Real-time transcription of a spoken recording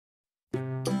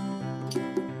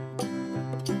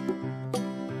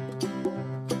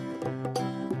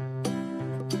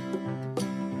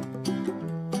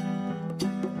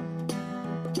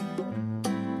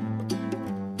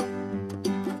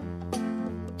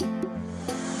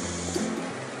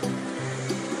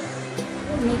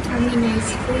make mommy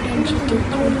nice food and she take me.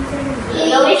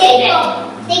 You always say that.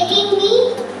 Taking me.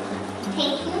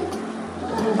 Thank you.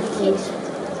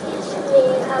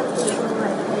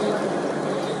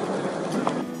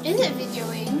 Is it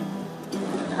videoing?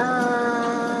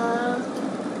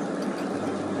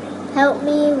 Help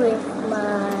me with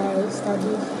my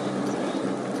studies.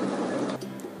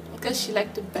 Because she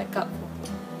likes to back up.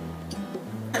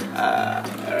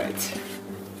 Alright.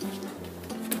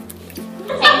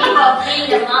 Thank you for being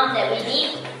the mom that we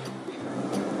need.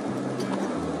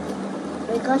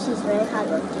 Because she's very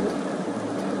hardworking.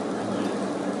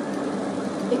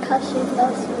 Because she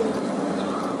loves me.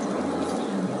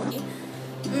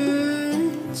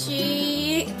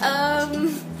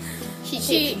 She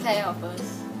takes care of us.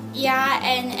 Yeah,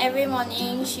 and every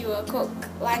morning she will cook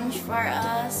lunch for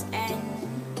us, and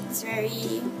it's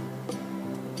very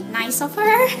nice of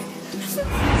her.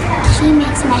 She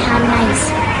makes my hair nice.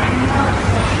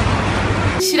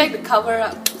 She like to cover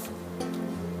up.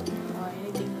 Or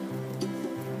anything.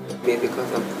 Maybe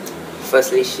because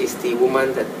firstly, she's the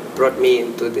woman that brought me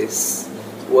into this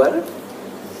world.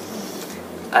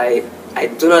 I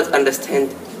do not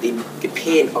understand the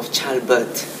pain of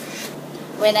childbirth.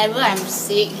 Whenever I'm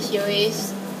sick,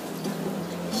 she's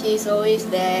always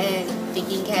there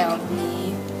taking care of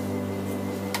me.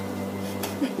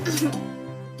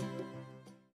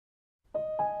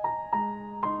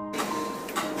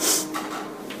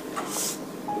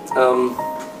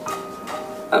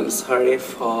 I'm sorry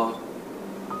for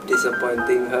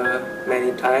disappointing her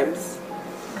many times,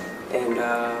 and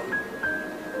I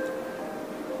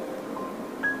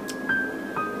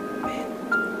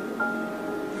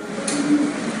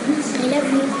love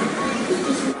you.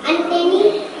 And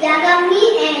Penny, jaga me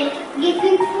and give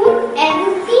me food,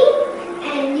 everything,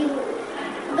 and you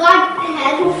God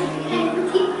has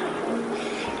everything.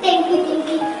 Thank you.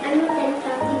 I'm not saying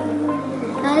something.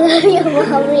 I love you,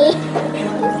 mommy.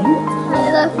 I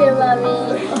love you, mommy.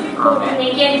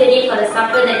 Thank you, Anthony, for the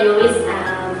supper that you always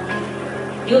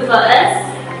do for us,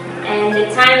 and the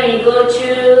time when you go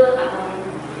through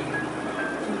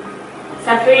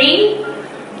suffering.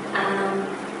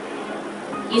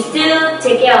 You still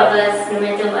take care of us no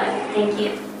matter what. Thank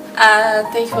you.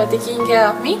 Thank you for taking care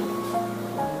of me.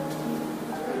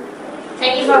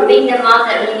 Thank you for being the mom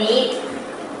that we need.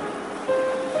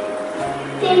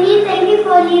 Thank you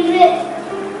for leaving.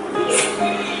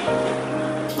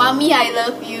 Mommy, I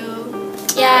love you.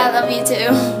 Yeah, I love you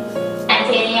too.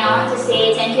 Anthony, I want to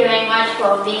say thank you very much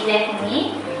for being there for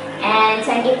me, and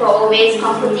thank you for always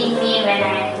comforting me when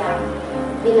I'm down.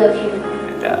 We love you.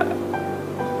 And,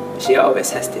 she always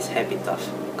has this habit of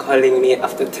calling me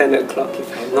after 10 o'clock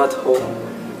if I'm not home.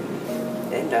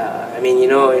 And I mean, you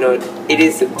know, it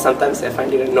is sometimes I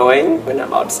find it annoying when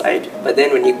I'm outside. But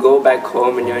then when you go back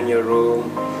home and you're in your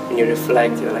room and you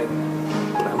reflect, you're like,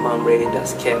 my mom really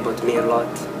does care about me a lot.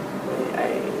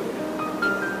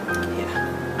 Yeah.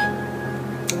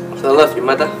 So I love you,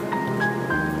 mother.